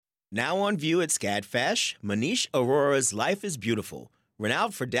Now on view at SCADFash, Manish Arora's Life is Beautiful.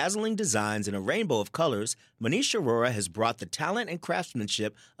 Renowned for dazzling designs in a rainbow of colors, Manish Arora has brought the talent and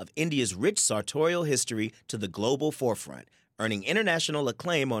craftsmanship of India's rich sartorial history to the global forefront, earning international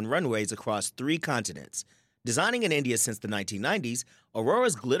acclaim on runways across 3 continents. Designing in India since the 1990s,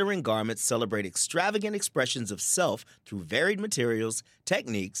 Aurora's glittering garments celebrate extravagant expressions of self through varied materials,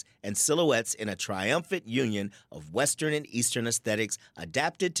 techniques, and silhouettes in a triumphant union of Western and Eastern aesthetics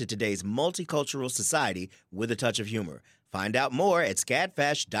adapted to today's multicultural society with a touch of humor. Find out more at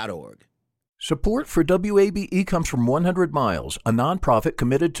scadfash.org. Support for WABE comes from 100 Miles, a nonprofit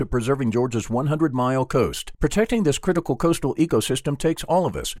committed to preserving Georgia's 100-mile coast. Protecting this critical coastal ecosystem takes all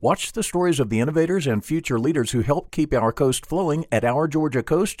of us. Watch the stories of the innovators and future leaders who help keep our coast flowing at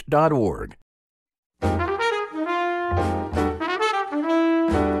OurGeorgiaCoast.org.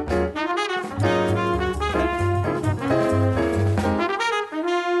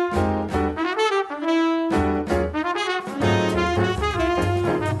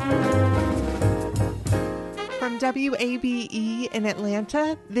 WABE in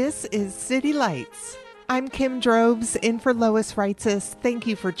Atlanta, this is City Lights. I'm Kim Droves, in for Lois Reitzes. Thank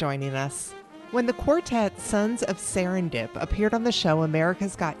you for joining us. When the quartet Sons of Serendip appeared on the show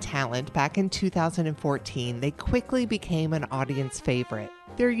America's Got Talent back in 2014, they quickly became an audience favorite.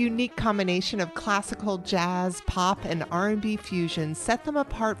 Their unique combination of classical, jazz, pop, and R&B fusion set them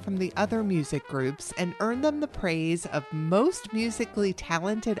apart from the other music groups and earned them the praise of most musically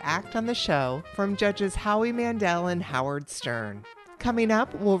talented act on the show from judges Howie Mandel and Howard Stern. Coming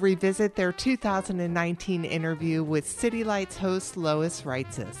up, we'll revisit their 2019 interview with City Lights host Lois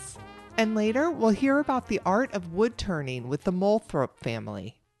Reitzes. And later, we'll hear about the art of wood turning with the Moulthrop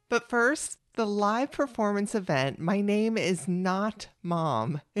family. But first, the live performance event, My Name Is Not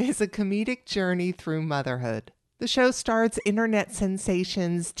Mom, is a comedic journey through motherhood. The show stars internet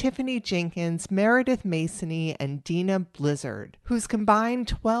sensations Tiffany Jenkins, Meredith Masony, and Dina Blizzard, whose combined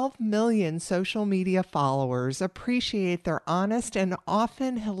 12 million social media followers appreciate their honest and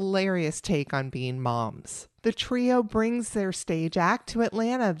often hilarious take on being moms. The trio brings their stage act to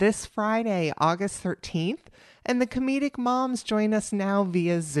Atlanta this Friday, August 13th, and the comedic moms join us now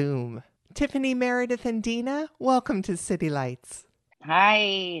via Zoom. Tiffany, Meredith, and Dina, welcome to City Lights.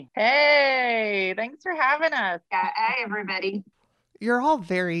 Hi. Hey, thanks for having us. Hi, everybody. You're all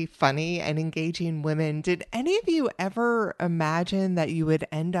very funny and engaging women. Did any of you ever imagine that you would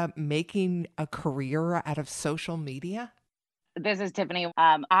end up making a career out of social media? This is Tiffany.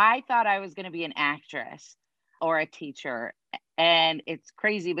 I thought I was going to be an actress or a teacher. And it's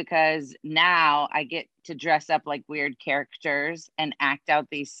crazy because now I get to dress up like weird characters and act out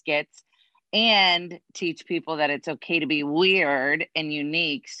these skits and teach people that it's okay to be weird and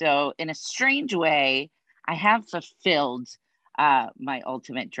unique. So in a strange way, I have fulfilled my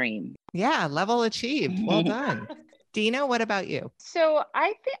ultimate dream. Yeah, level achieved. Well done. Dina, what about you? So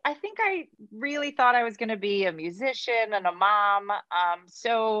I think I really thought I was going to be a musician and a mom.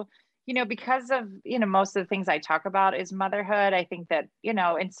 Because of, most of the things I talk about is motherhood. I think that,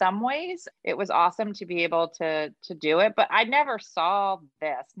 in some ways it was awesome to be able to do it, but I never saw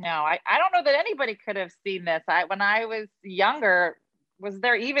this. No, I don't know that anybody could have seen this. When I was younger, was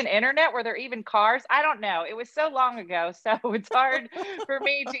there even internet? Were there even cars? I don't know. It was so long ago. So it's hard for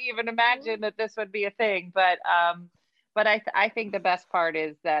me to even imagine that this would be a thing. But I think the best part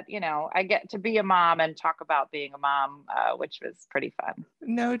is that, I get to be a mom and talk about being a mom, which was pretty fun.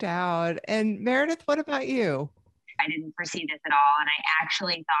 No doubt. And Meredith, what about you? I didn't foresee this at all. And I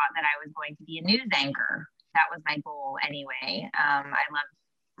actually thought that I was going to be a news anchor. That was my goal anyway. I love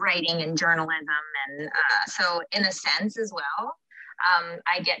writing and journalism. And so in a sense as well,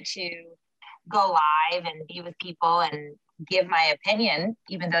 I get to go live and be with people and give my opinion,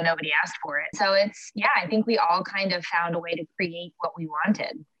 even though nobody asked for it. So I think we all kind of found a way to create what we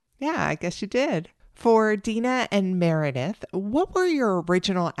wanted. Yeah, I guess you did. For Dina and Meredith, what were your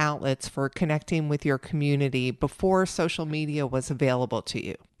original outlets for connecting with your community before social media was available to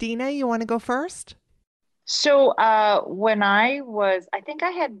you? Dina, you want to go first? So when I think I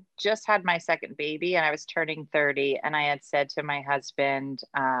had just had my second baby and I was turning 30, and I had said to my husband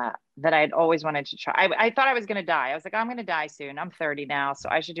that I had always wanted to try. I thought I was going to die. I was like, I'm going to die soon. I'm 30 now, so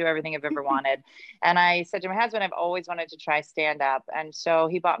I should do everything I've ever wanted. And I said to my husband, I've always wanted to try stand up. And so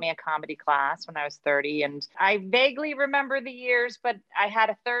he bought me a comedy class when I was 30. And I vaguely remember the years, but I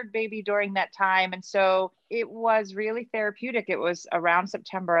had a third baby during that time. And so it was really therapeutic. It was around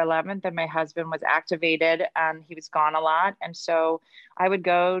September 11th and my husband was activated and he was gone a lot. And so I would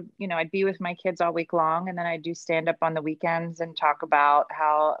go, I'd be with my kids all week long, and then I'd do stand up on the weekends and talk about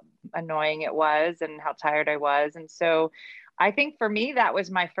how annoying it was and how tired I was. And so I think for me, that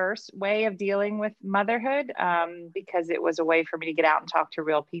was my first way of dealing with motherhood, because it was a way for me to get out and talk to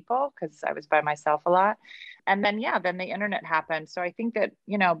real people because I was by myself a lot. And then, yeah, then the internet happened. So I think that,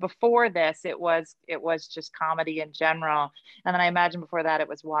 before this, it was just comedy in general. And then I imagine before that it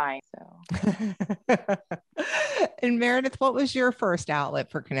was wine. So. And Meredith, what was your first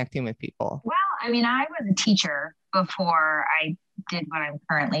outlet for connecting with people? Well, I mean, I was a teacher before I did what I'm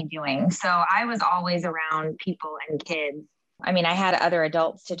currently doing. So I was always around people and kids. I mean, I had other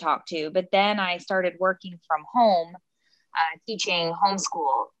adults to talk to, but then I started working from home, teaching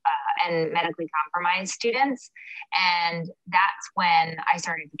homeschool and medically compromised students. And that's when I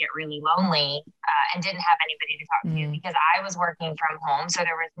started to get really lonely and didn't have anybody to talk to because I was working from home. So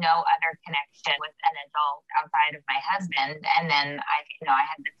there was no other connection with an adult outside of my husband. And then I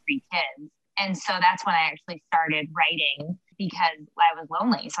had the 3 kids. And so that's when I actually started writing because I was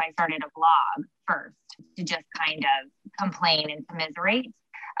lonely. So I started a blog first to just kind of complain and commiserate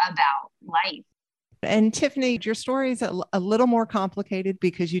about life. And Tiffany, your story is a little more complicated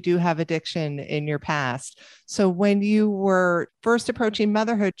because you do have addiction in your past. So when you were first approaching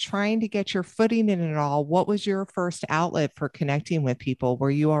motherhood, trying to get your footing in it all, what was your first outlet for connecting with people?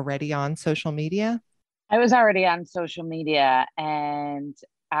 Were you already on social media? I was already on social media, and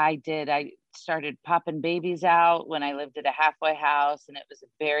I started popping babies out when I lived at a halfway house, and it was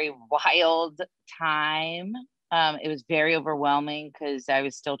a very wild time. It was very overwhelming because I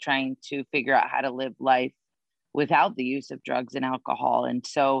was still trying to figure out how to live life without the use of drugs and alcohol. And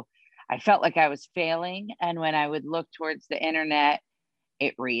so I felt like I was failing. And when I would look towards the internet,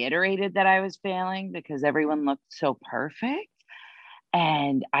 it reiterated that I was failing because everyone looked so perfect.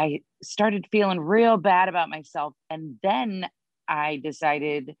 And I started feeling real bad about myself. And then I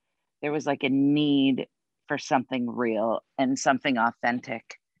decided there was like a need for something real and something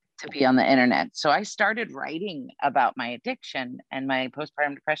authentic to be on the internet. So I started writing about my addiction and my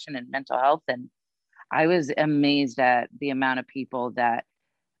postpartum depression and mental health. And I was amazed at the amount of people that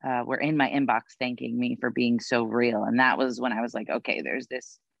were in my inbox thanking me for being so real. And that was when I was like, okay, there's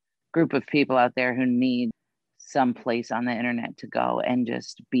this group of people out there who need some place on the internet to go and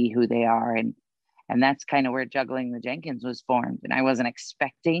just be who they are. And that's kind of where Juggling the Jenkins was formed. And I wasn't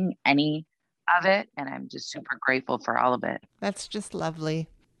expecting any of it. And I'm just super grateful for all of it. That's just lovely.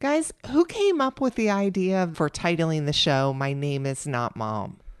 Guys, who came up with the idea for titling the show, My Name Is Not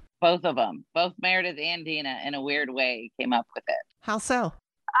Mom? Both of them, both Meredith and Dina, in a weird way, came up with it. How so?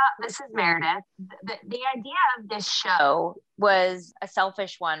 This is Meredith. The idea of this show was a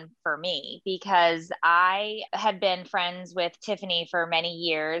selfish one for me because I had been friends with Tiffany for many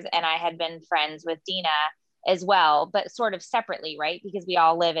years and I had been friends with Dina as well, but sort of separately, right? Because we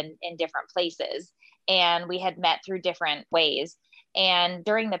all live in different places and we had met through different ways. And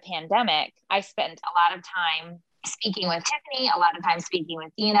during the pandemic, I spent a lot of time speaking with Tiffany, a lot of time speaking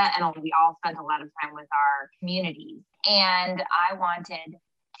with Dina, and we all spent a lot of time with our communities. And I wanted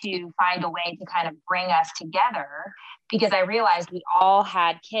to find a way to kind of bring us together because I realized we all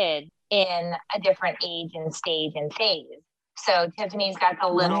had kids in a different age and stage and phase. So Tiffany's got the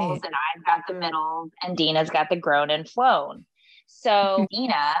littles and I've got the middles and Dina's got the grown and flown. So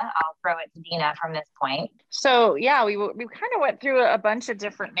Dina, I'll throw it to Dina from this point. So yeah, we kind of went through a bunch of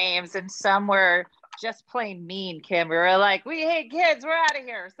different names and some were just plain mean, Kim. We were like, we hate kids, we're out of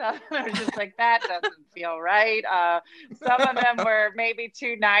here. So I was just like, that doesn't feel right. Some of them were maybe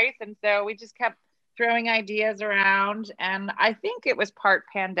too nice. And so we just kept throwing ideas around. And I think it was part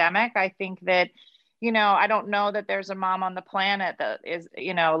pandemic. I think that, I don't know that there's a mom on the planet that is,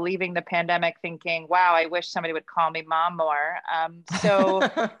 leaving the pandemic thinking, wow, I wish somebody would call me mom more.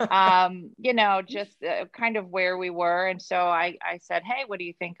 Just kind of where we were. And so I said, hey, what do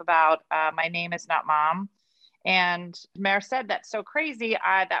you think about My Name Is Not Mom? And Mare said, that's so crazy.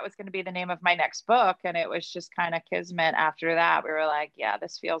 That was going to be the name of my next book. And it was just kind of kismet after that. We were like, yeah,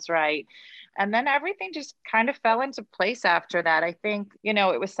 this feels right. And then everything just kind of fell into place after that. I think,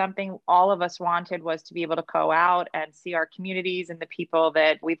 it was something all of us wanted was to be able to go out and see our communities and the people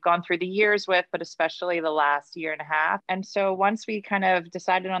that we've gone through the years with, but especially the last year and a half. And so once we kind of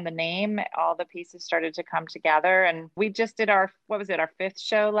decided on the name, all the pieces started to come together. And we just did our 5th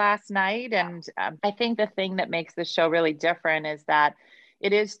show last night. And I think the thing that makes this show really different is that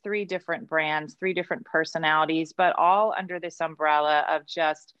it is 3 different brands, 3 different personalities, but all under this umbrella of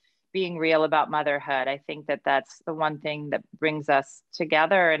just being real about motherhood. I think that that's the one thing that brings us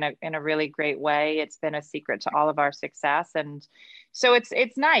together in a really great way. It's been a secret to all of our success. And so it's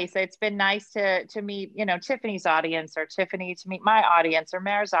nice. It's been nice to meet, Tiffany's audience or Tiffany to meet my audience or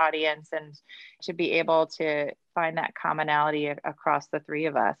Mare's audience and to be able to find that commonality across the 3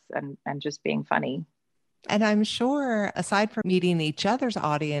 of us and just being funny. And I'm sure, aside from meeting each other's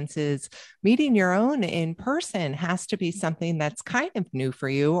audiences, meeting your own in person has to be something that's kind of new for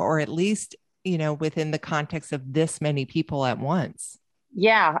you, or at least, within the context of this many people at once.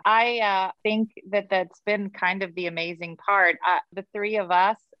 Yeah, I think that that's been kind of the amazing part. The three of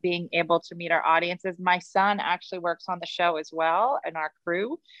us being able to meet our audiences. My son actually works on the show as well in our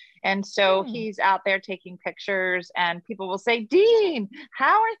crew. And so he's out there taking pictures, and people will say, Dean,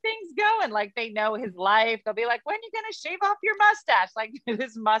 how are things going? Like, they know his life. They'll be like, when are you going to shave off your mustache? Like,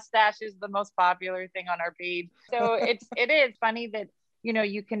 his mustache is the most popular thing on our page. So it is funny that,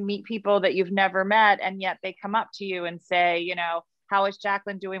 you can meet people that you've never met, and yet they come up to you and say, how is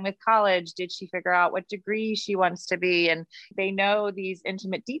Jacqueline doing with college? Did she figure out what degree she wants to be? And they know these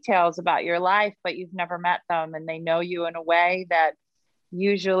intimate details about your life, but you've never met them. And they know you in a way that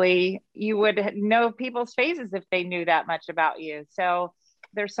usually you would know people's faces if they knew that much about you. So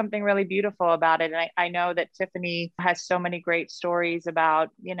there's something really beautiful about it. And I know that Tiffany has so many great stories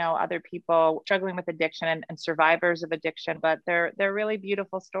about, other people struggling with addiction and survivors of addiction, but they're really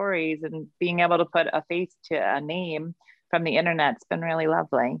beautiful stories, and being able to put a face to a name from the internet's been really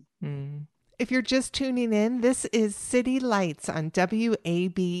lovely. If you're just tuning in, this is City Lights on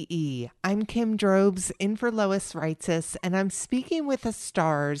WABE. I'm Kim Drobes, in for Lois Reitzes, and I'm speaking with the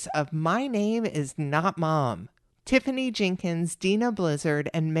stars of My Name Is Not Mom, Tiffany Jenkins, Dina Blizzard,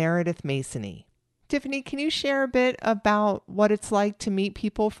 and Meredith Masony. Tiffany, can you share a bit about what it's like to meet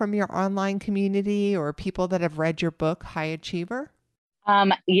people from your online community or people that have read your book, High Achiever?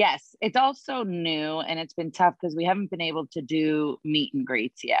 Yes, it's also new, and it's been tough because we haven't been able to do meet and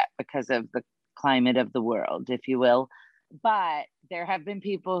greets yet because of the climate of the world, if you will. But there have been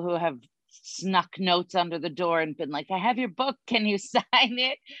people who have snuck notes under the door and been like, I have your book. Can you sign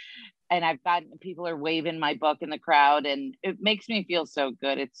it? And I've gotten people are waving my book in the crowd, and it makes me feel so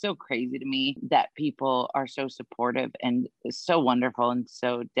good. It's so crazy to me that people are so supportive and so wonderful and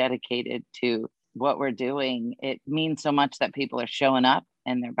so dedicated to what we're doing. It means so much that people are showing up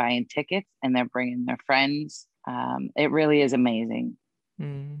and they're buying tickets and they're bringing their friends. It really is amazing.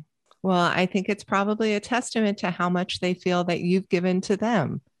 Well, I think it's probably a testament to how much they feel that you've given to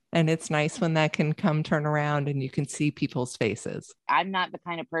them. And it's nice when that can turn around and you can see people's faces. I'm not the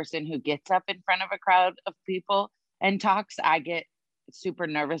kind of person who gets up in front of a crowd of people and talks. I get super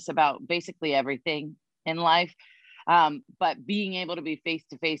nervous about basically everything in life. But being able to be face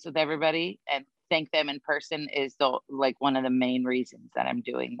to face with everybody and thank them in person is one of the main reasons that I'm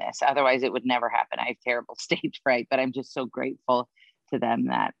doing this. Otherwise it would never happen. I have terrible stage fright, but I'm just so grateful to them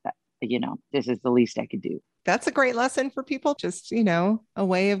that this is the least I could do. That's a great lesson for people. Just, a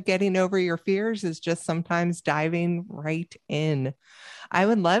way of getting over your fears is just sometimes diving right in. I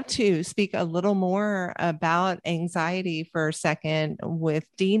would love to speak a little more about anxiety for a second with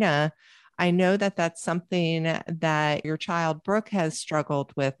Dina. I know that that's something that your child Brooke has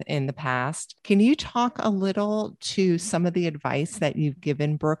struggled with in the past. Can you talk a little to some of the advice that you've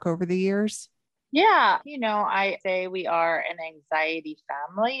given Brooke over the years? Yeah, I say we are an anxiety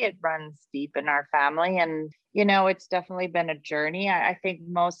family. It runs deep in our family. And, it's definitely been a journey. I think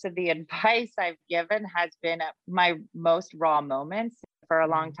most of the advice I've given has been at my most raw moments. For a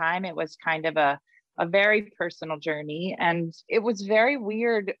long time, it was kind of a very personal journey. And it was very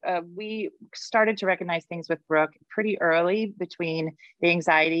weird. We started to recognize things with Brooke pretty early between the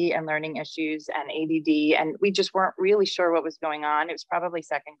anxiety and learning issues and ADD. And we just weren't really sure what was going on. It was probably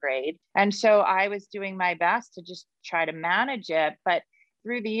second grade. And so I was doing my best to just try to manage it. But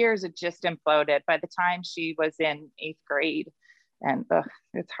through the years, it just imploded by the time she was in 8th grade. And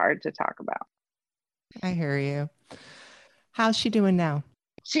it's hard to talk about. I hear you. How's she doing now?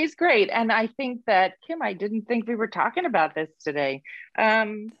 She's great. And I think that, Kim, I didn't think we were talking about this today.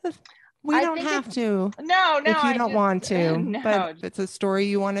 We don't have to. No. If you don't want to. No. But if it's a story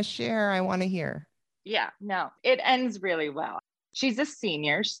you want to share, I want to hear. Yeah, no, it ends really well. She's a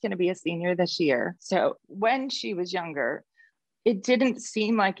senior. She's going to be a senior this year. So when she was younger, it didn't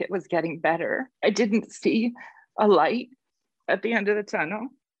seem like it was getting better. I didn't see a light at the end of the tunnel.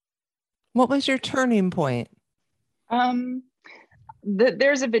 What was your turning point?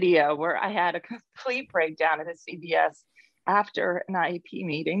 There's a video where I had a complete breakdown at a CVS after an IEP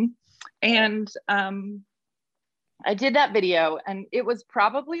meeting. And I did that video, and it was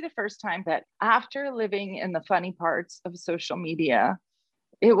probably the first time that after living in the funny parts of social media,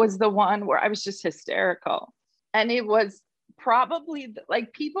 it was the one where I was just hysterical. And it was probably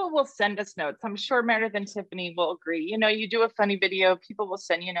like people will send us notes. I'm sure Meredith and Tiffany will agree. You do a funny video, people will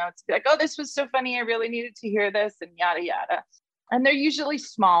send you notes, be like, oh, this was so funny. I really needed to hear this, and yada, yada. And they're usually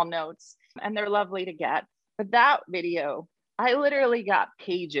small notes and they're lovely to get. But that video, I literally got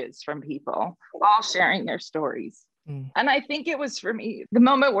pages from people all sharing their stories. And I think it was for me, the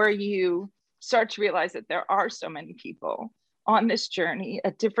moment where you start to realize that there are so many people on this journey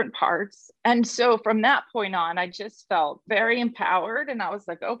at different parts. And so from that point on, I just felt very empowered. And I was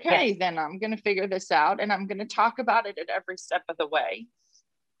like, okay, then I'm going to figure this out. And I'm going to talk about it at every step of the way.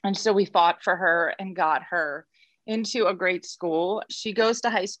 And so we fought for her and got her into a great school. She goes to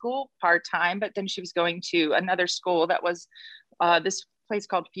high school part-time, but then she was going to another school that was this place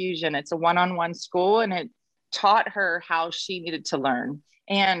called Fusion. It's a one-on-one school, and it taught her how she needed to learn.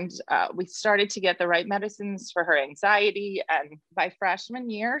 And we started to get the right medicines for her anxiety. And by freshman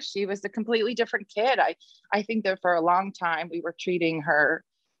year, she was a completely different kid. I think that for a long time, we were treating her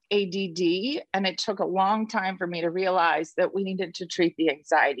ADD, and it took a long time for me to realize that we needed to treat the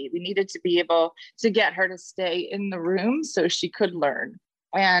anxiety. We needed to be able to get her to stay in the room so she could learn.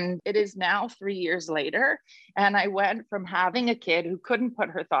 And it is now 3 years later. And I went from having a kid who couldn't put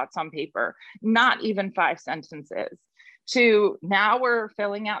her thoughts on paper, not even 5 sentences, to now we're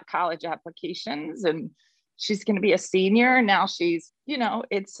filling out college applications, and she's going to be a senior. Now she's,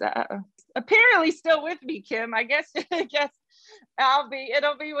 it's apparently still with me, Kim. I guess it'll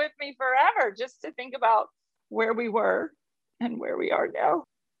be with me forever, just to think about where we were and where we are now.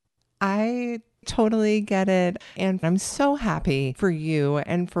 I totally get it. And I'm so happy for you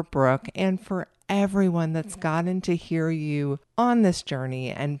and for Brooke and for everyone that's gotten to hear you on this journey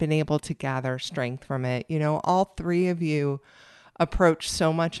and been able to gather strength from it. All 3 of you approach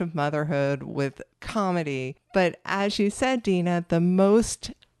so much of motherhood with comedy. But as you said, Dina, the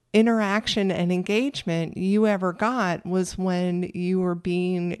most interaction and engagement you ever got was when you were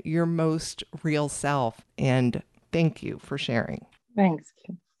being your most real self. And thank you for sharing. Thanks,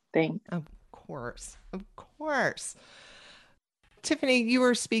 Kim. Thanks. Of course. Tiffany, you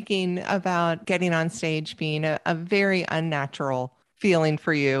were speaking about getting on stage being a very unnatural feeling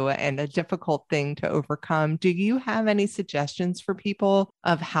for you and a difficult thing to overcome. Do you have any suggestions for people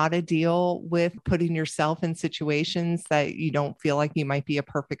of how to deal with putting yourself in situations that you don't feel like you might be a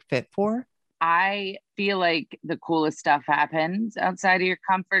perfect fit for? I feel like the coolest stuff happens outside of your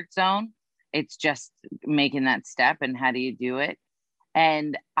comfort zone. It's just making that step, and how do you do it?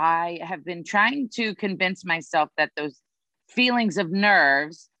 And I have been trying to convince myself that those feelings of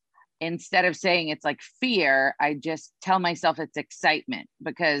nerves, instead of saying it's like fear, I just tell myself it's excitement,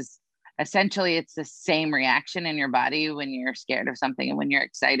 because essentially it's the same reaction in your body when you're scared of something and when you're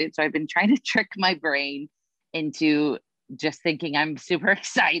excited. So I've been trying to trick my brain into just thinking I'm super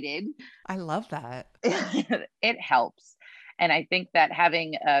excited. I love that. It helps. And I think that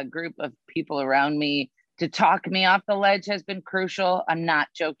having a group of people around me to talk me off the ledge has been crucial. I'm not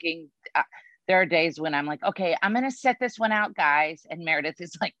joking. There are days when I'm like, okay, I'm going to set this one out, guys. And Meredith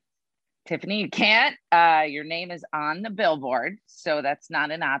is like, Tiffany, you can't. Your name is on the billboard, so that's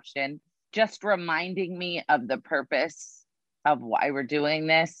not an option. Just reminding me of the purpose of why we're doing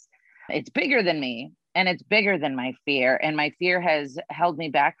this. It's bigger than me, and it's bigger than my fear. And my fear has held me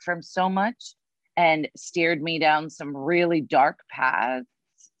back from so much and steered me down some really dark paths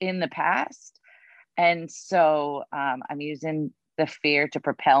in the past. And so I'm using the fear to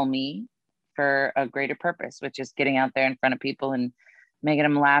propel me for a greater purpose, which is getting out there in front of people and making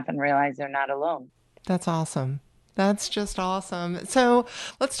them laugh and realize they're not alone. That's awesome. That's just awesome. So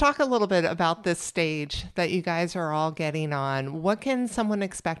let's talk a little bit about this stage that you guys are all getting on. What can someone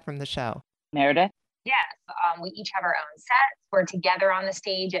expect from the show? Meredith? Yes, we each have our own sets. We're together on the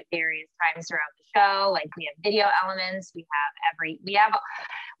stage at various times throughout the show. Like we have video elements. We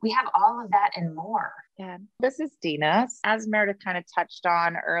have all of that and more. Yeah. This is Dina. As Meredith kind of touched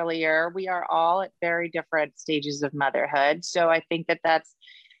on earlier, we are all at very different stages of motherhood. So I think that that's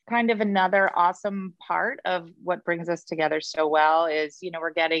kind of another awesome part of what brings us together so well is,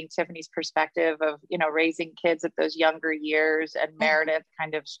 we're getting Tiffany's perspective of, raising kids at those younger years, and Meredith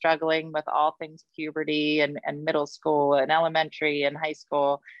kind of struggling with all things puberty and middle school and elementary and high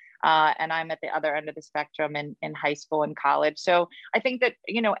school. And I'm at the other end of the spectrum in high school and college. So I think that,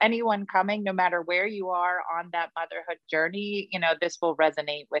 anyone coming, no matter where you are on that motherhood journey, this will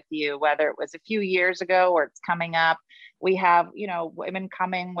resonate with you, whether it was a few years ago or it's coming up. We have, women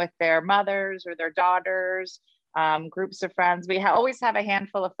coming with their mothers or their daughters, groups of friends. We always have a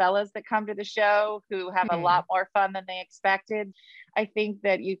handful of fellas that come to the show who have a lot more fun than they expected. I think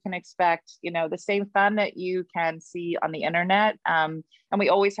that you can expect, the same fun that you can see on the internet. And we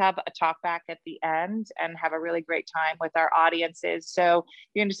always have a talk back at the end and have a really great time with our audiences. So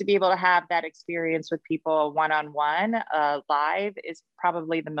you're going to be able to have that experience with people one-on-one live is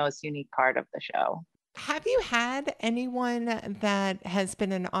probably the most unique part of the show. Have you had anyone that has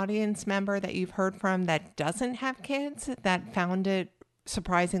been an audience member that you've heard from that doesn't have kids that found it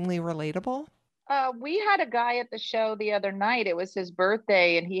surprisingly relatable? We had a guy at the show the other night. It was his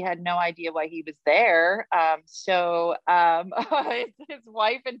birthday, and he had no idea why he was there. His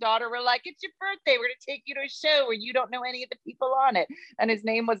wife and daughter were like, "It's your birthday. We're going to take you to a show where you don't know any of the people on it." And his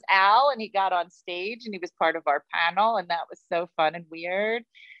name was Al, and he got on stage, and he was part of our panel, and that was so fun and weird.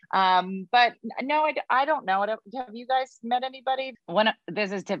 But no, I don't know. Have you guys met anybody?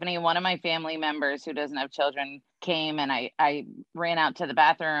 This is Tiffany. One of my family members who doesn't have children came, and I ran out to the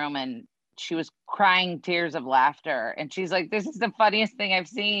bathroom, and she was crying tears of laughter. And she's like, "This is the funniest thing I've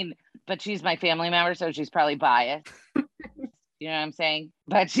seen." But she's my family member, so she's probably biased. You know what I'm saying?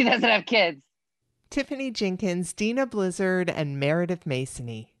 But she doesn't have kids. Tiffany Jenkins, Dina Blizzard, and Meredith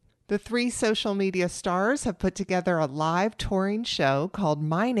Masony. The three social media stars have put together a live touring show called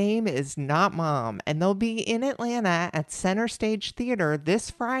My Name Is Not Mom, and they'll be in Atlanta at Center Stage Theater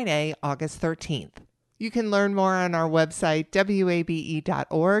this Friday, August 13th. You can learn more on our website,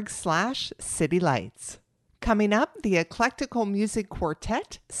 wabe.org/citylights. Coming up, the eclectical music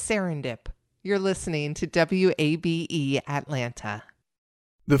quartet, Serendip. You're listening to WABE Atlanta.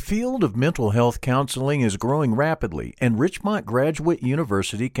 The field of mental health counseling is growing rapidly, and Richmont Graduate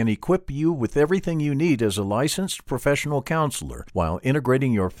University can equip you with everything you need as a licensed professional counselor while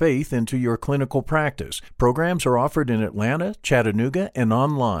integrating your faith into your clinical practice. Programs are offered in Atlanta, Chattanooga, and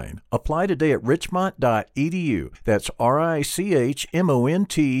online. Apply today at richmont.edu. That's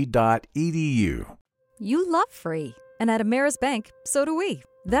richmont.edu. You love free, and at Ameris Bank, so do we.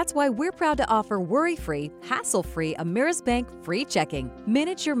 That's why we're proud to offer worry-free, hassle-free Ameris Bank free checking.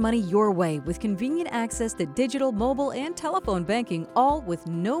 Manage your money your way with convenient access to digital, mobile, and telephone banking, all with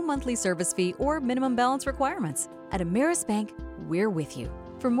no monthly service fee or minimum balance requirements. At Ameris Bank, we're with you.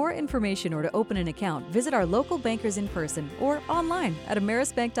 For more information or to open an account, visit our local bankers in person or online at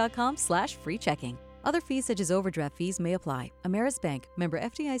amerisbank.com/free checking. Other fees such as overdraft fees may apply. Ameris Bank, member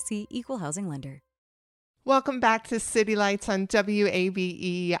FDIC, equal housing lender. Welcome back to City Lights on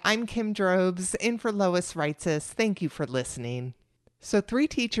WABE. I'm Kim Drobes, in for Lois Reitzes. Thank you for listening. So 3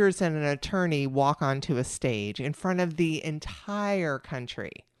 teachers and an attorney walk onto a stage in front of the entire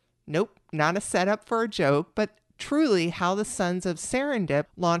country. Nope, not a setup for a joke, but truly how the Sons of Serendip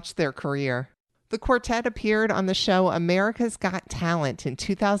launched their career. The quartet appeared on the show America's Got Talent in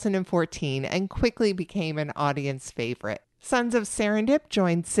 2014 and quickly became an audience favorite. Sons of Serendip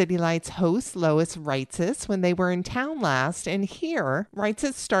joined City Lights host Lois Reitzes when they were in town last, and here,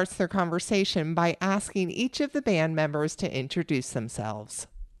 Reitzes starts their conversation by asking each of the band members to introduce themselves.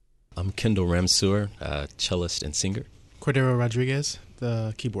 I'm Kendall Ramseur, cellist and singer. Cordero Rodriguez,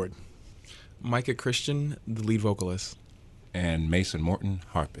 the keyboard. Micah Christian, the lead vocalist. And Mason Morton,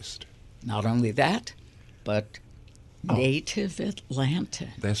 harpist. Not only that, but native Atlanta.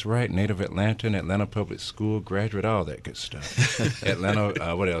 That's right, native Atlanta and Atlanta Public School graduate, all that good stuff.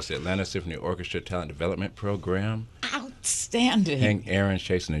 Atlanta, what else? Atlanta Symphony Orchestra Talent Development Program. Outstanding. Hank Aaron's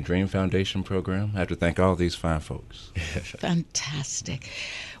Chasing the Dream Foundation Program. I have to thank all these fine folks. Fantastic.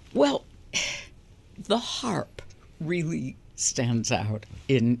 Well, the harp really stands out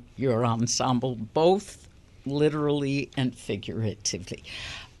in your ensemble, both literally and figuratively.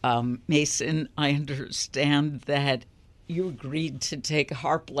 Mason, I understand that you agreed to take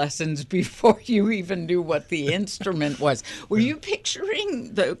harp lessons before you even knew what the instrument was. Were you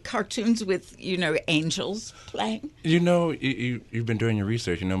picturing the cartoons with, angels playing? You've been doing your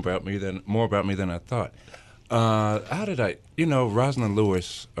research. You know more about me than I thought. How did I? Rosalind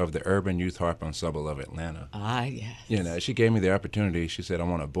Lewis of the Urban Youth Harp Ensemble of Atlanta. Ah, yes. She gave me the opportunity. She said, I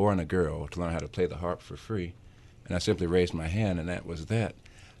want a boy and a girl to learn how to play the harp for free. And I simply raised my hand, and that was that.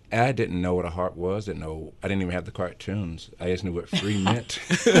 I didn't know what a harp was. I didn't even have the cartoons. I just knew what free meant.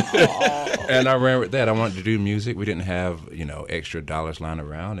 And I ran with that. I wanted to do music. We didn't have, extra dollars lying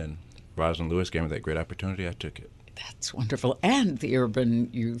around. And Rosalind Lewis gave me that great opportunity. I took it. That's wonderful. And the Urban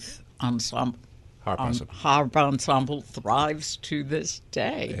Youth Ensemble. Harp Ensemble thrives to this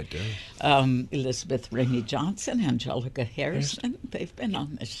day. It does. Elizabeth Remy Johnson, Angelica Harrison, they've been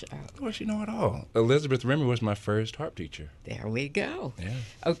on the show. Of course, you know it all. Elizabeth Remy was my first harp teacher. There we go. Yeah.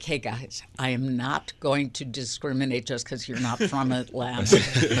 Okay, guys, I am not going to discriminate just because you're not from Atlanta.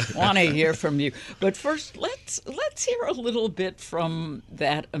 Want to hear from you. But first, let's hear a little bit from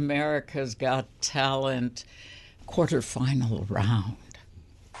that America's Got Talent quarterfinal round.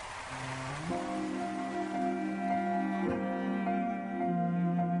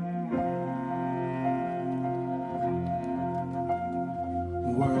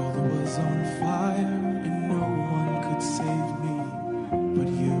 World was on fire and no one could save me but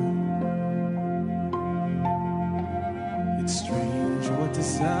you.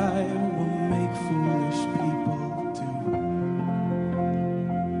 desire will make foolish people do.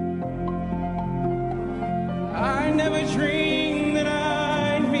 I never dreamed that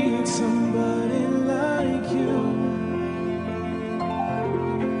I'd meet somebody like you,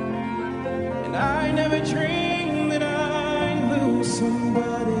 and I never dreamed that I'd lose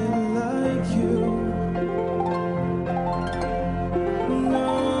somebody like you.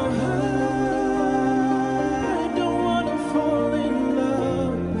 No, I don't want to fall in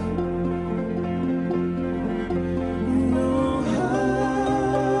love. No,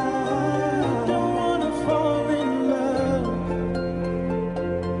 I don't want to fall in love.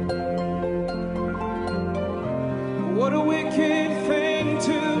 What a wicked thing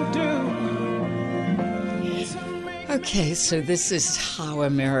to do. Okay, so this is how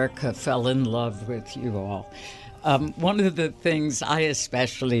America fell in love with you all. One of the things I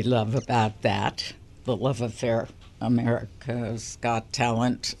especially love about that, the love affair America's Got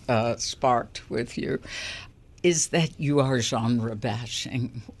Talent sparked with you, is that you are genre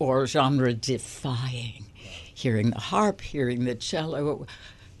bashing or genre defying. Hearing the harp, hearing the cello,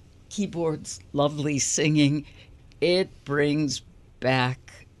 keyboards, lovely singing, it brings back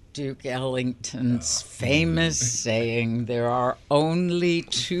Duke Ellington's famous saying, there are only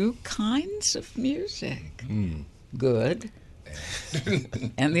two kinds of music, good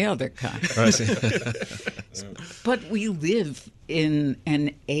and the other kind. But we live in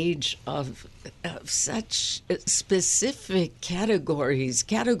an age of such specific categories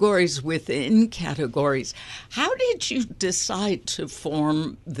within categories. How did you decide to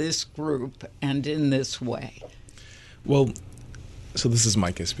form this group and in this way? Well, so this is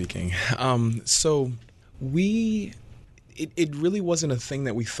Micah speaking. So it really wasn't a thing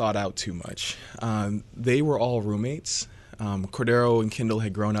that we thought out too much. They were all roommates. Cordero and Kendall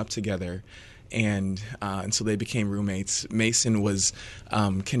had grown up together, and so they became roommates. Mason was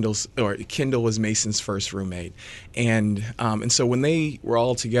Kendall was Mason's first roommate, and so when they were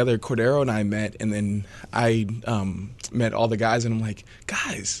all together, Cordero and I met, and then I met all the guys, and I'm like,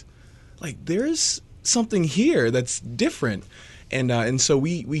 guys, like there's something here that's different. And so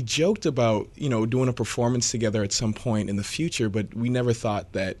we joked about, doing a performance together at some point in the future, but we never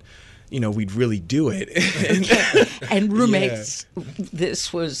thought that, we'd really do it. And roommates, yeah.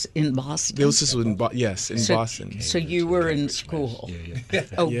 This was in Boston? This was in Boston. So you were in school? Yeah.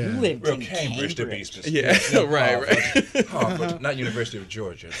 Oh, yeah. You lived in Cambridge to be specific. Yeah, No, right. Harvard, not University of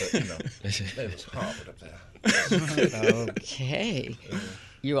Georgia, but, it was Harvard up there. Okay.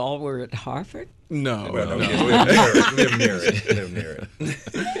 You all were at Harvard? No. Well, no. We live near it.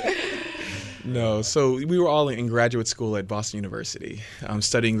 No, so we were all in graduate school at Boston University,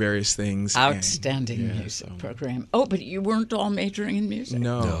 studying various things. Outstanding music program. Oh, but you weren't all majoring in music?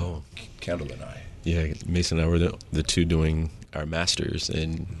 No. Kendall and I. Yeah, Mason and I were the two doing our masters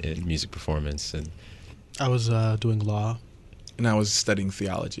in music performance. And I was doing law. And I was studying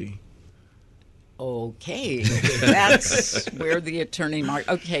theology. Okay, that's where the attorney mark.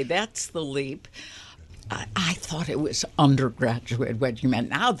 Okay, that's the leap. I thought it was undergraduate what you meant.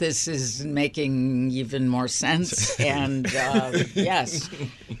 Now this is making even more sense. And yes,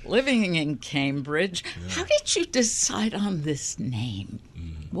 living in Cambridge. Yeah. How did you decide on this name?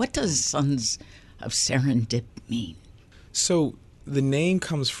 What does Sons of Serendip mean? So the name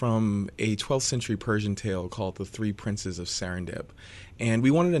comes from a 12th century Persian tale called The Three Princes of Serendip. And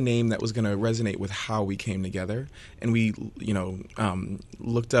we wanted a name that was going to resonate with how we came together. And we,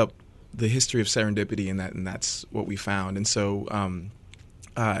 looked up the history of serendipity, and that's what we found. And so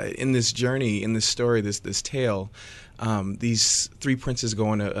in this journey, in this story, this tale, these three princes go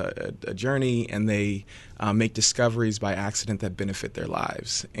on a journey, and they make discoveries by accident that benefit their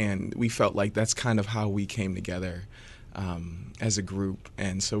lives. And we felt like that's kind of how we came together as a group.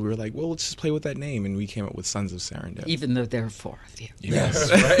 And so we were like, well, let's just play with that name, and we came up with Sons of Serendip. Even though there are four of you.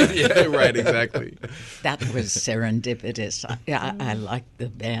 Yes, right. Yeah, right, exactly. That was serendipitous. I like the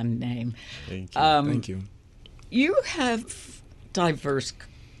band name. Thank you. Thank you. You have diverse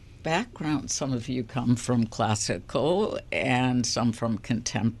backgrounds. Some of you come from classical and some from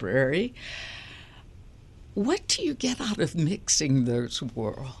contemporary. What do you get out of mixing those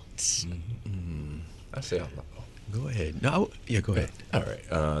worlds? I say go ahead. No, yeah, go ahead. All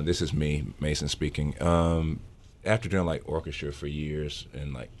right. This is me, Mason speaking. After doing like orchestra for years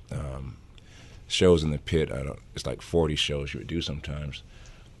and like shows in the pit, it's like 40 shows you would do sometimes.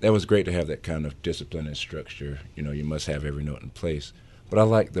 That was great to have that kind of discipline and structure. You must have every note in place. But I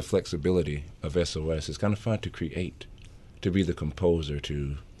like the flexibility of SOS. It's kind of fun to create, to be the composer,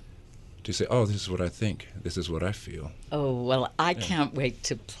 to to say, oh, this is what I think, this is what I feel. Oh, well, I can't wait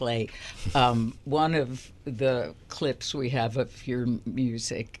to play one of the clips we have of your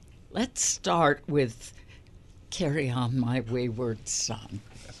music. Let's start with Carry On My Wayward Son.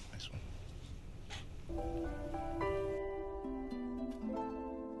 That's a nice one.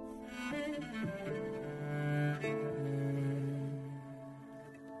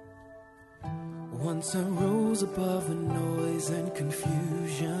 Once I rose above the noise and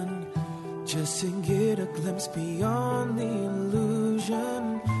confusion, just to get a glimpse beyond the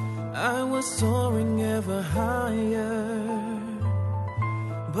illusion. I was soaring ever higher,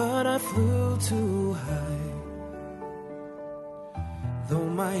 but I flew too high. Though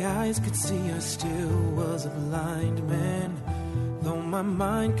my eyes could see, I still was a blind man. Though my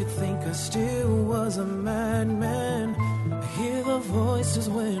mind could think, I still was a madman. I hear the voices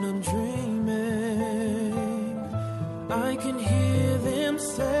when I'm dreaming. I can hear them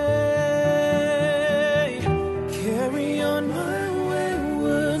say, carry on my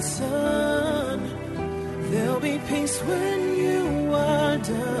wayward son. There'll be peace when you are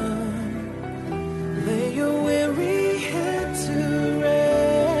done. Lay your weary head to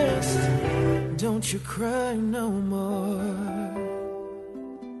rest. Don't you cry no more.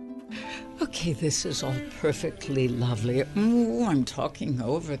 Okay, this is all perfectly lovely. Ooh, I'm talking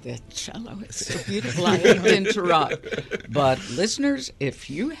over the cello. It's so beautiful. I hate to interrupt. But listeners, if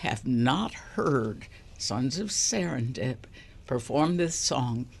you have not heard Sons of Serendip perform this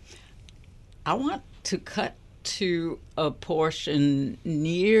song, I want to cut to a portion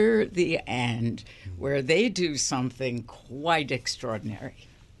near the end where they do something quite extraordinary.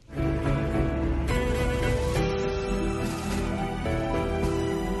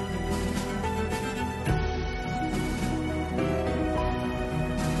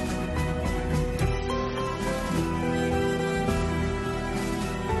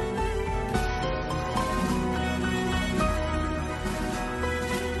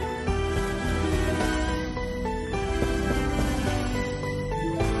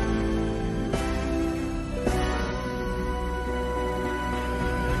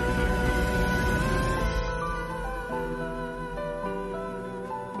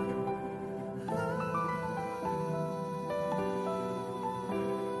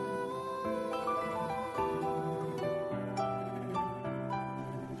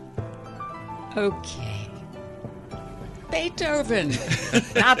 Okay. Beethoven.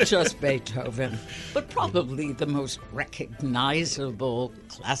 Not just Beethoven, but probably the most recognizable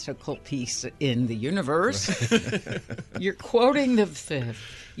classical piece in the universe. You're quoting the Fifth.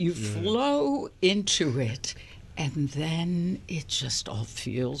 You flow into it, and then it just all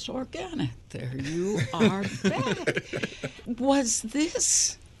feels organic. There you are back. Was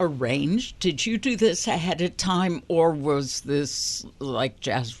this arranged? Did you do this ahead of time, or was this like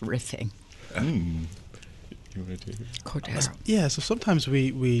jazz riffing? You want to take it? Cordero. Yeah, so sometimes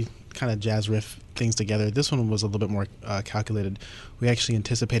we kind of jazz riff things together. This one was a little bit more calculated. We actually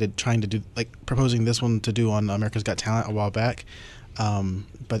anticipated trying to do, like, proposing this one to do on America's Got Talent a while back.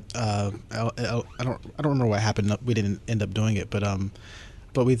 But I don't remember what happened. We didn't end up doing it,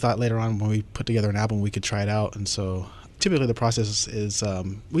 but we thought later on when we put together an album we could try it out. And so typically the process is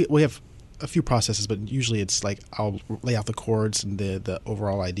we have a few processes, but usually it's like I'll lay out the chords and the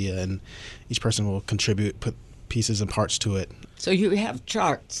overall idea, and each person will contribute, put pieces and parts to it. So you have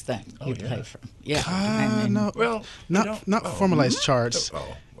charts then you play from? Yeah. No, well, not formalized charts.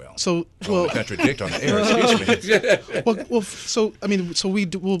 Oh, well. So well, contradict on the air. Excuse me. So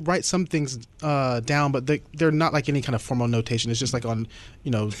we'll write some things down, but they're not like any kind of formal notation. It's just like on,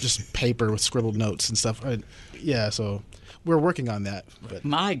 just paper with scribbled notes and stuff. Yeah, so we're working on that. But.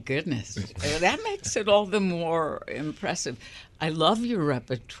 My goodness, that makes it all the more impressive. I love your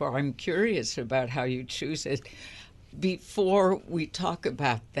repertoire. I'm curious about how you choose it. Before we talk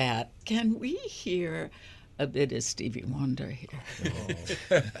about that, can we hear a bit of Stevie Wonder here?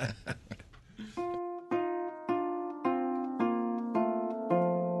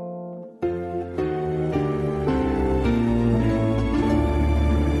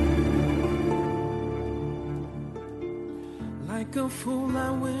 Like a fool,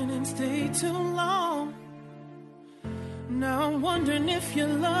 I went and stayed too long. Now I'm wondering if your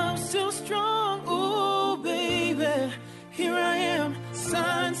love's still strong. Ooh, baby, here I am,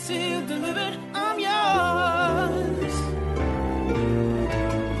 signed, sealed, delivered, I'm yours.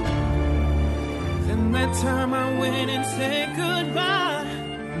 Then that time I went and said goodbye.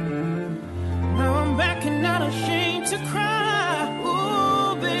 Now I'm back and not ashamed to cry.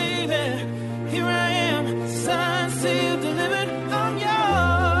 Ooh, baby, here I am, signed, sealed, delivered, I'm yours.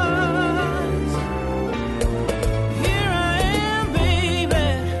 Here I am,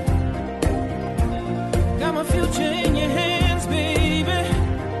 baby.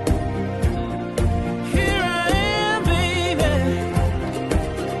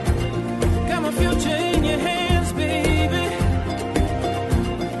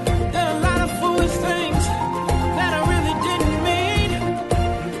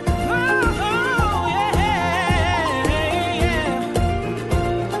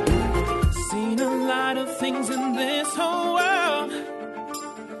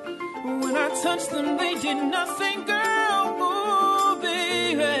 nothing, girl. Ooh,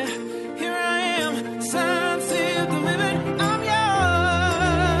 baby, here I am, signed, sealed, delivered. I'm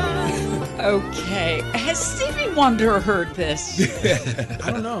yours. Okay. Has Stevie Wonder heard this? I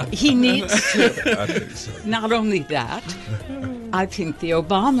don't know. He needs to. I think so. Not only that, I think the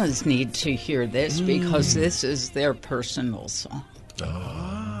Obamas need to hear this because this is their personal song.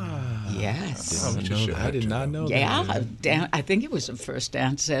 Yes. I did not know that. Yeah, I think it was the first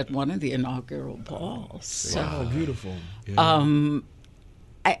dance at one of the inaugural balls. So, Wow, beautiful.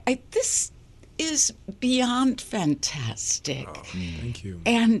 this is beyond fantastic. Thank you.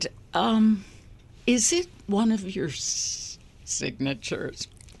 And is it one of your signatures?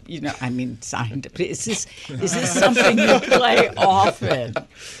 Signed. Is this something you play often?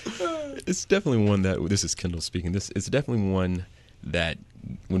 It's definitely one that, this is Kendall speaking, it's definitely one that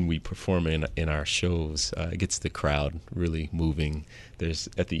when we perform in our shows, it gets the crowd really moving.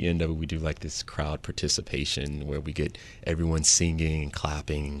 At the end of it, we do like this crowd participation where we get everyone singing and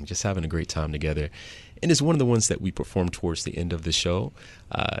clapping, just having a great time together. And it's one of the ones that we perform towards the end of the show,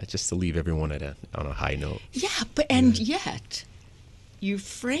 just to leave everyone on a high note. Yeah, yet you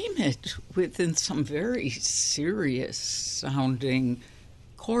frame it within some very serious sounding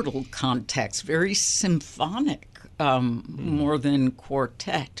chordal context, very symphonic, more than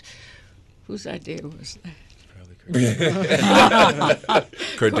quartet. Whose idea was that?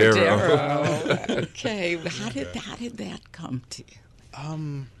 Cordero. Okay, how did that come to you?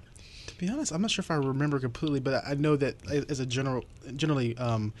 To be honest, I'm not sure if I remember completely, but I know that as a generally,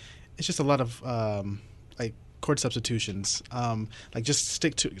 it's just a lot of like chord substitutions. Like just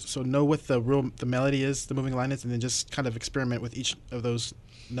stick to, so know what the melody is, the moving line is, and then just kind of experiment with each of those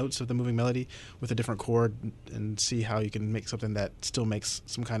notes of the moving melody with a different chord and see how you can make something that still makes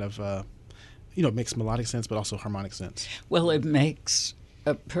some kind of makes melodic sense but also harmonic sense. Well, it makes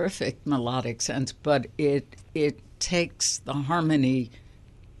a perfect melodic sense, but it takes the harmony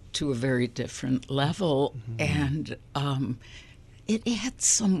to a very different level, and it adds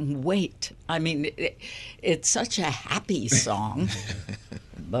some weight. I mean, it's such a happy song,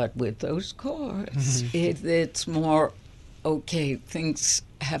 but with those chords, it's more, okay, things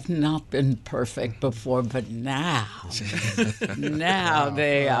have not been perfect before, but now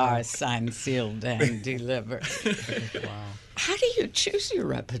they are signed, sealed, and delivered. Wow. How do you choose your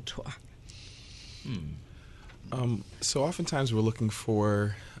repertoire? So oftentimes we're looking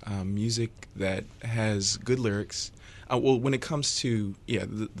for music that has good lyrics. Well, when it comes to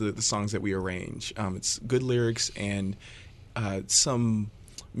the songs that we arrange, it's good lyrics and some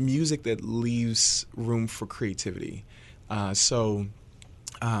music that leaves room for creativity. Like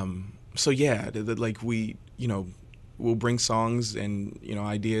we'll bring songs and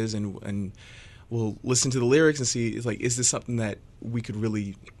ideas and we'll listen to the lyrics and see, it's like, is this something that we could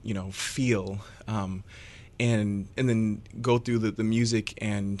really feel, and then go through the music,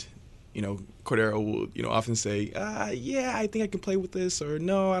 and Cordero will often say, yeah, I think I can play with this, or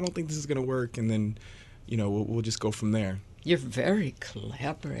no, I don't think this is gonna work, and then we'll just go from there. You're very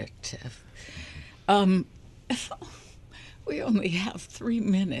collaborative. We only have 3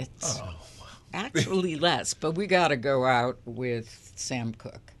 minutes. Oh, Actually less, but we got to go out with Sam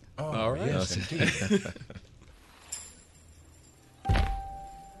Cooke. Oh, all right. Yes, indeed.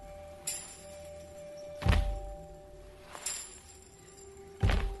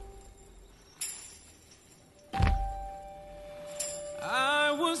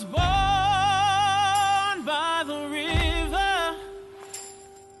 I was born by the river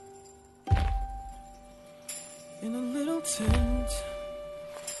in a little tent,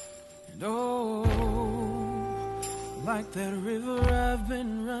 and like that river I've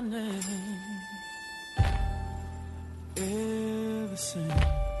been running ever since.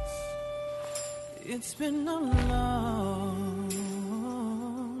 It's been a long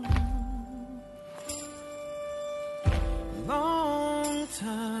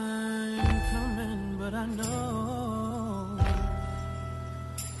time coming, but I know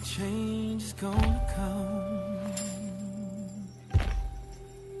change is gonna come.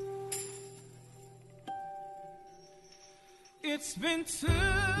 It's been too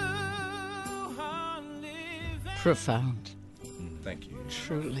hard living. Profound. Thank you.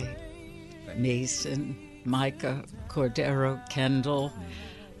 Truly. Mason, Micah, Cordero, Kendall.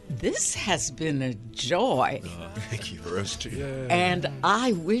 This has been a joy. Thank you for us too. Yeah. And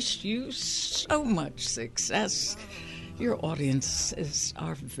I wish you so much success. Your audiences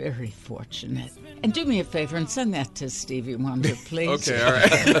are very fortunate. And do me a favor and send that to Stevie Wonder, please. Okay, all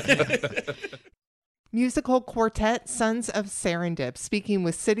right. musical quartet Sons of Serendip, speaking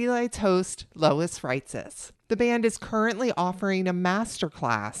with City Lights host Lois Reitzes. The band is currently offering a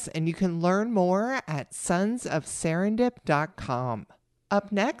masterclass, and you can learn more at sonsofserendip.com.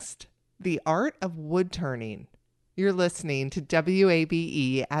 Up next, The Art of Wood Turning. You're listening to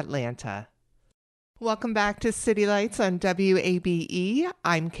WABE Atlanta. Welcome back to City Lights on WABE.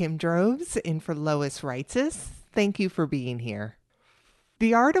 I'm Kim Droves, in for Lois Reitzes. Thank you for being here.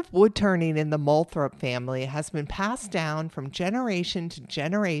 The art of wood turning in the Moulthrop family has been passed down from generation to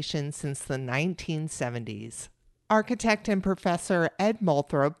generation since the 1970s. Architect and professor Ed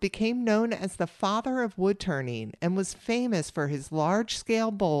Moulthrop became known as the father of wood turning and was famous for his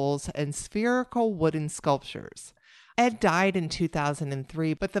large-scale bowls and spherical wooden sculptures. Ed died in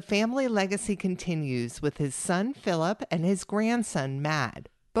 2003, but the family legacy continues with his son Philip and his grandson Matt,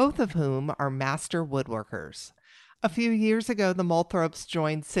 both of whom are master woodworkers. A few years ago, the Moulthrops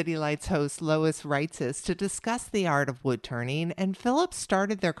joined City Lights host Lois Reitzes to discuss the art of wood turning, and Philip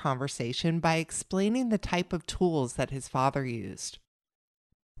started their conversation by explaining the type of tools that his father used.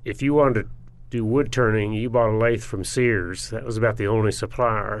 If you wanted to do wood turning, you bought a lathe from Sears. That was about the only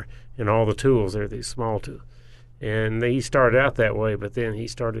supplier, and all the tools are these small tools. And he started out that way, but then he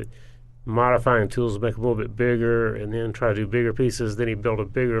started modifying tools to make them a little bit bigger, and then try to do bigger pieces. Then he built a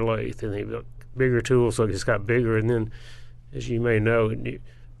bigger lathe, and he built bigger tools, so it just got bigger. And then, as you may know, in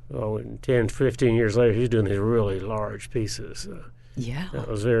 10, 15 years later, he's doing these really large pieces. Yeah. That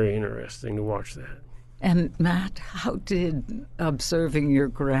was very interesting to watch that. And Matt, how did observing your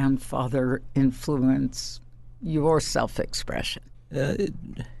grandfather influence your self-expression?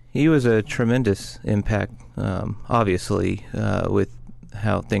 He was a tremendous impact, obviously, with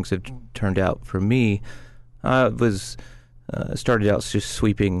how things have turned out for me. I was started out just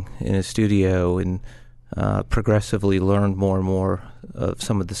sweeping in a studio and progressively learned more and more of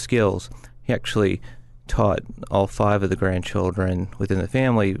some of the skills. He actually taught all 5 of the grandchildren within the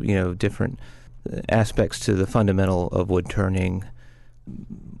family, different aspects to the fundamental of wood turning.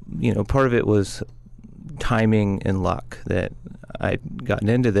 Part of it was timing and luck that I'd gotten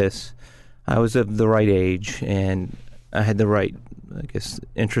into this. I was of the right age and I had the right,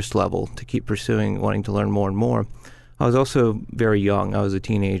 interest level to keep pursuing, wanting to learn more and more. I was also very young. I was a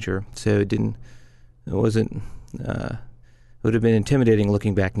teenager, so it would have been intimidating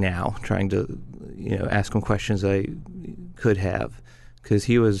looking back now, trying to, ask him questions I could have, because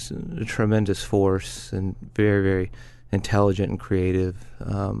he was a tremendous force and very, very intelligent and creative.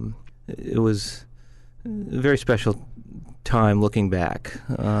 It was a very special time looking back.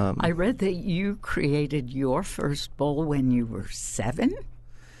 I read that you created your first bowl when you were 7?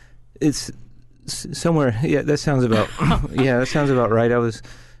 It's somewhere, that sounds about right.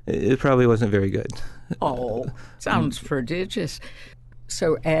 It probably wasn't very good. Oh, sounds prodigious.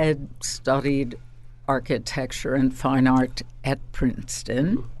 So Ed studied architecture and fine art at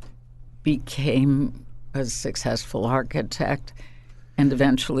Princeton, became a successful architect, and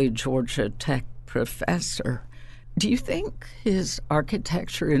eventually Georgia Tech professor. Do you think his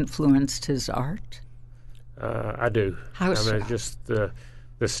architecture influenced his art? I do. How so? Just the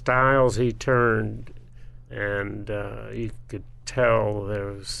styles he turned, and you could tell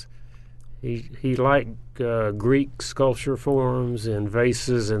he liked Greek sculpture forms and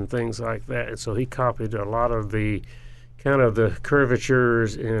vases and things like that, and so he copied a lot of the kind of the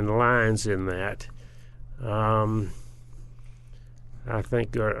curvatures and lines in that. I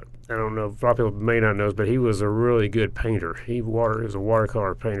think, I don't know, a lot of people may not know, but he was a really good painter. He was a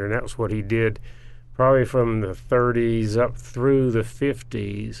watercolor painter, and that was what he did probably from the 30s up through the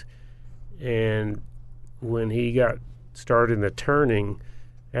 50s. And when he got started in the turning,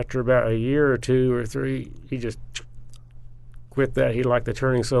 after about a year or 2 or 3, he just quit that. He liked the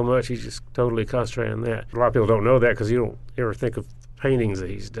turning so much, he just totally concentrated on that. A lot of people don't know that because you don't ever think of paintings that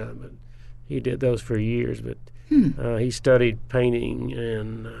he's done, but he did those for years. But he studied painting,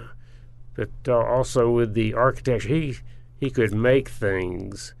 and but also with the architecture, he could make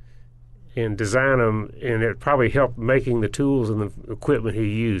things and design them, and it probably helped making the tools and the equipment he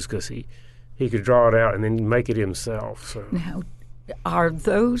used, because he could draw it out and then make it himself. So. Now, are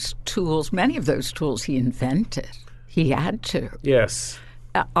those tools, many of those tools he invented? He had to. Yes.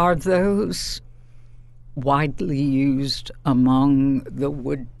 Are those widely used among the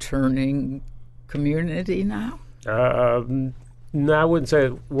wood-turning community now? No, I wouldn't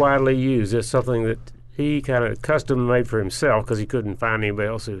say widely used. It's something that he kind of custom-made for himself because he couldn't find anybody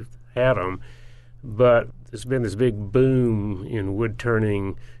else who had them. But there's been this big boom in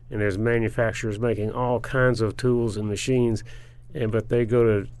wood-turning, and there's manufacturers making all kinds of tools and machines, but they go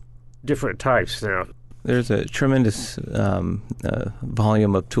to different types now. There's a tremendous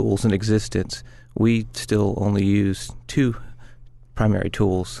volume of tools in existence. We still only use 2 primary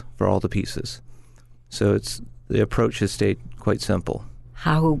tools for all the pieces. So the approach has stayed quite simple.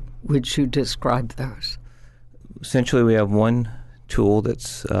 How would you describe those? Essentially, we have one tool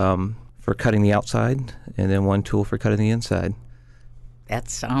that's for cutting the outside, and then one tool for cutting the inside. That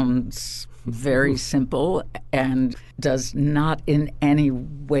sounds very simple and does not in any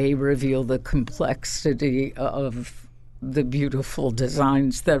way reveal the complexity of the beautiful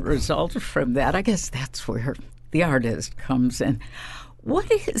designs that result from that. I guess that's where the artist comes in.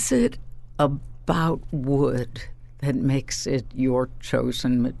 What is it about wood that makes it your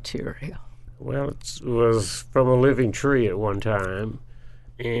chosen material? Well, it was from a living tree at one time,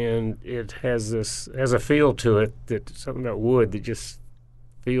 and it has a feel to it, that something about wood that just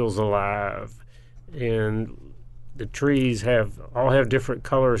feels alive. And the trees all have different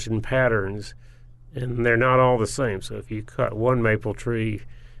colors and patterns, and they're not all the same. So if you cut one maple tree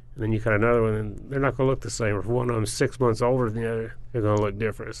and then you cut another one, and they're not going to look the same. If one of them's 6 months older than the other, they're going to look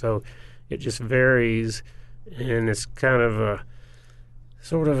different. So it just varies, and it's kind of a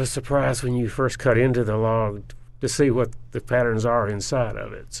sort of a surprise when you first cut into the log to see what the patterns are inside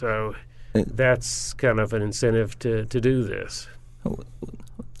of it. So that's kind of an incentive to do this.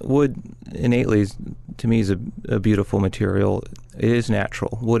 Wood innately, to me, is a beautiful material. It is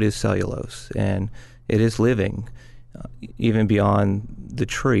natural. Wood is cellulose, and it is living, even beyond the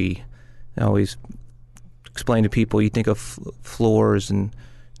tree. I always explain to people, you think of floors and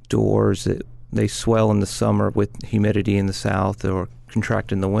doors, that they swell in the summer with humidity in the south or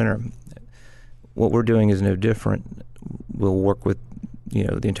contract in the winter. What we're doing is no different. We'll work with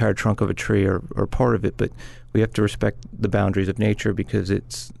the entire trunk of a tree or part of it, but we have to respect the boundaries of nature, because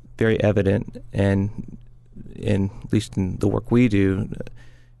it's very evident, and at least in the work we do,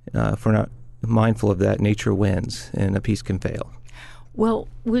 if we're not mindful of that, nature wins and a piece can fail. Well,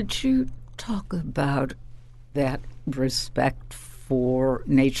 would you talk about that respect for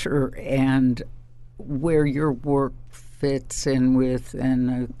nature and where your work fits in within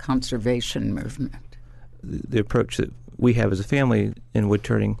a conservation movement? The approach that we have as a family in wood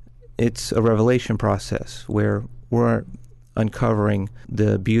turning, it's a revelation process where we're uncovering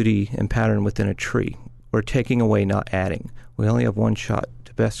the beauty and pattern within a tree. We're taking away, not adding. We only have one shot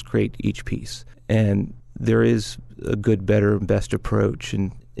to best create each piece. And there is a good, better, best approach,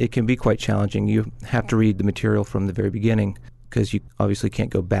 and it can be quite challenging. You have to read the material from the very beginning, because you obviously can't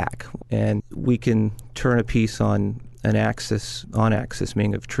go back. And we can turn a piece on axis,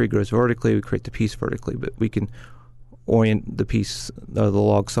 meaning if a tree grows vertically, we create the piece vertically, but we can orient the piece of the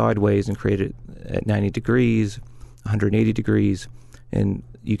log sideways and create it at 90 degrees, 180 degrees, and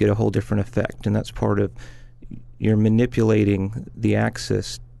you get a whole different effect. And that's part of, you're manipulating the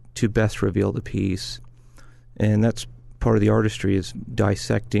axis to best reveal the piece. And that's part of the artistry, is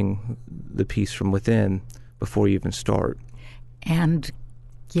dissecting the piece from within before you even start. And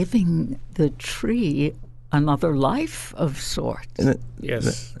giving the tree another life of sorts.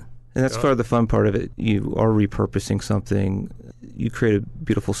 Yes. And that's part of the fun part of it. You are repurposing something. You create a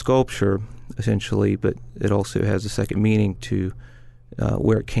beautiful sculpture, essentially, but it also has a second meaning to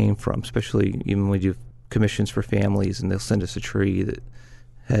where it came from, especially even when we do commissions for families and they'll send us a tree that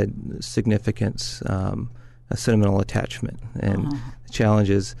had significance, a sentimental attachment. And the challenge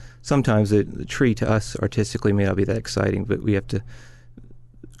is sometimes the tree to us artistically may not be that exciting, but we have to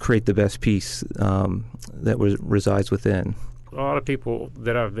create the best piece that resides within. A lot of people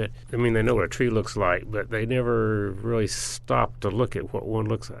that I've met, they know what a tree looks like, but they never really stop to look at what one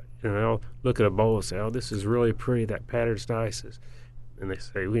looks like. They'll look at a bowl and say, oh, this is really pretty, that pattern's nice. And they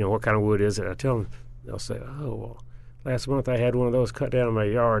say, what kind of wood is it? I tell them, they'll say, oh, well, last month I had one of those cut down in my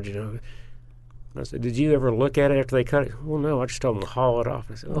yard, I said, did you ever look at it after they cut it? Well, no, I just told them to haul it off.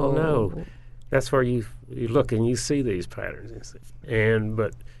 I said, oh, no. That's where you look and you see these patterns.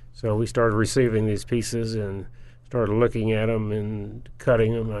 So we started receiving these pieces and started looking at them and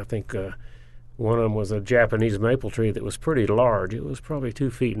cutting them. I think one of them was a Japanese maple tree that was pretty large. It was probably 2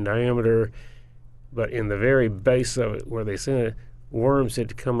 feet in diameter, but in the very base of it where they sent it, worms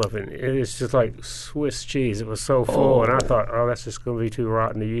had come up, and it's just like Swiss cheese. It was so full, and I thought, that's just going to be too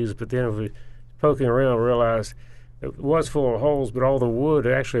rotten to use. But then we poking around, realized it was full of holes, but all the wood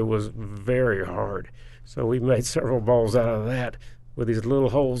actually was very hard. So we made several bowls out of that with these little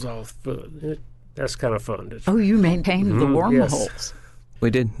holes all through. That's kind of fun. You maintained the wormholes. Yes. We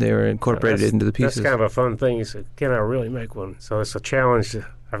did. They were incorporated into the pieces. That's kind of a fun thing. You say, can I really make one? So it's a challenge.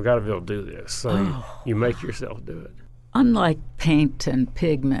 I've got to be able to do this. So you make yourself do it. Unlike paint and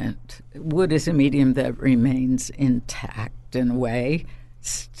pigment, wood is a medium that remains intact in a way,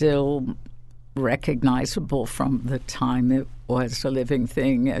 still recognizable from the time it was a living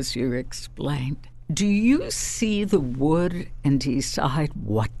thing, as you explained. Do you see the wood and decide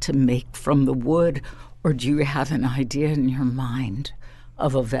what to make from the wood, or do you have an idea in your mind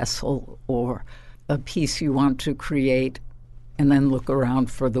of a vessel or a piece you want to create and then look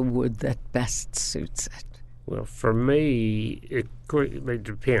around for the wood that best suits it? Well, for me, it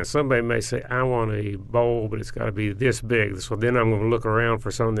depends. Somebody may say, I want a bowl, but it's got to be this big. So then I'm going to look around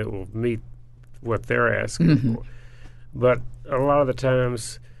for something that will meet what they're asking for. But a lot of the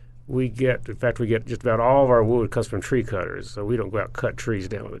times we get just about all of our wood comes from tree cutters. So we don't go out and cut trees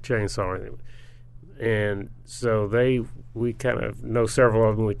down with a chainsaw or anything. And so we kind of know several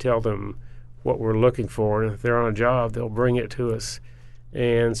of them. We tell them what we're looking for. And if they're on a job, they'll bring it to us.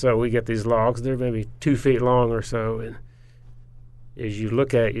 And so we get these logs. They're maybe 2 feet long or so. And as you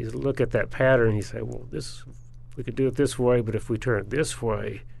look at that pattern, you say, well, we could do it this way, but if we turn it this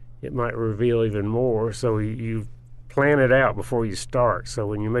way, it might reveal even more. So you plan it out before you start. So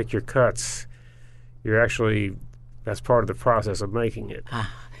when you make your cuts, that's part of the process of making it.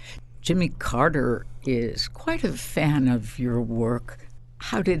 Jimmy Carter is quite a fan of your work.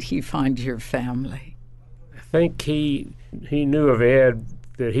 How did he find your family? I think he knew of Ed,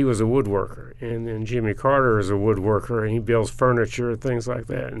 that he was a woodworker, and then Jimmy Carter is a woodworker, and he builds furniture and things like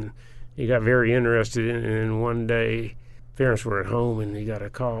that. And he got very interested in it, and one day parents were at home, and he got a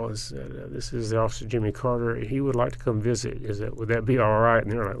call and said, this is the Officer Jimmy Carter. He would like to come visit. Would that be all right? And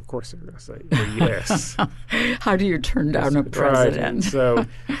they're like, of course they're going to say, well, yes. How do you turn down a president? Right. And so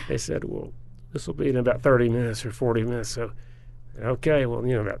they said, well, this will be in about 30 minutes or 40 minutes. So, okay, well,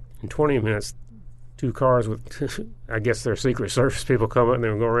 about in 20 minutes, 2 cars with, I guess they're Secret Service people come up and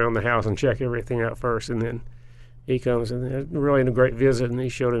they'll go around the house and check everything out first. And then he comes and had really a great visit, and he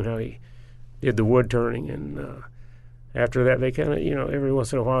showed him how he did the wood turning. And after that, they kind of, every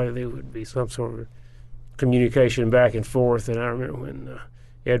once in a while, there would be some sort of communication back and forth. And I remember when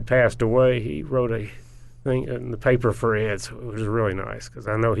Ed passed away, he wrote a thing in the paper for Ed, so it was really nice because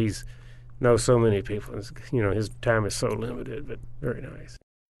I know knows so many people. His time is so limited, but very nice.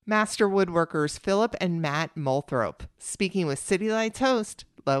 Master woodworkers Philip and Matt Moulthrope, speaking with City Lights host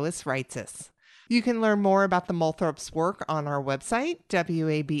Lois Reitzes. You can learn more about the Moulthropes' work on our website,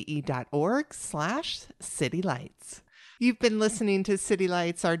 wabe.org/citylights. You've been listening to City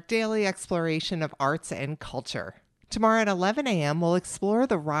Lights, our daily exploration of arts and culture. Tomorrow at 11 a.m., we'll explore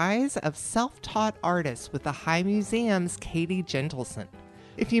the rise of self-taught artists with the High Museum's Katie Gentleson.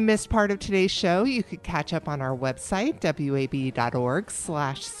 If you missed part of today's show, you could catch up on our website,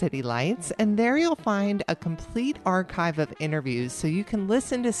 wabe.org/citylights, and there you'll find a complete archive of interviews so you can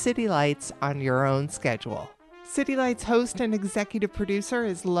listen to City Lights on your own schedule. City Lights host and executive producer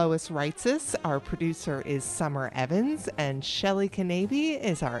is Lois Reitzes. Our producer is Summer Evans, and Shelley Canavy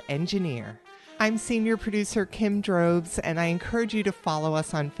is our engineer. I'm senior producer Kim Drobes, and I encourage you to follow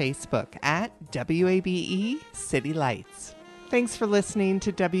us on Facebook at WABE City Lights. Thanks for listening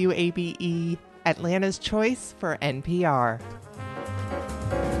to WABE, Atlanta's Choice for NPR.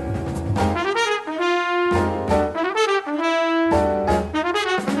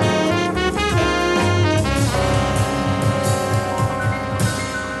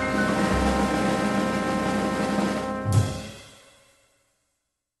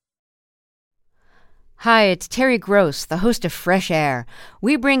 Hi, it's Terry Gross, the host of Fresh Air.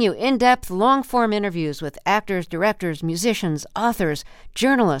 We bring you in-depth, long-form interviews with actors, directors, musicians, authors,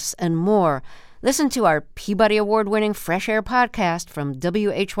 journalists, and more. Listen to our Peabody Award-winning Fresh Air podcast from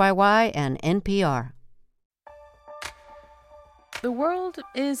WHYY and NPR. The world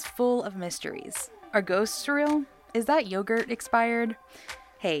is full of mysteries. Are ghosts real? Is that yogurt expired?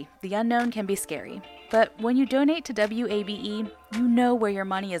 Hey, the unknown can be scary. But when you donate to WABE, you know where your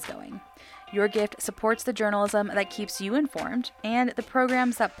money is going. Your gift supports the journalism that keeps you informed and the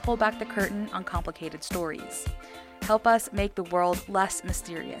programs that pull back the curtain on complicated stories. Help us make the world less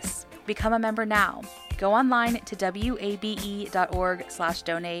mysterious. Become a member now. Go online to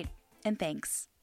wabe.org/donate, and thanks.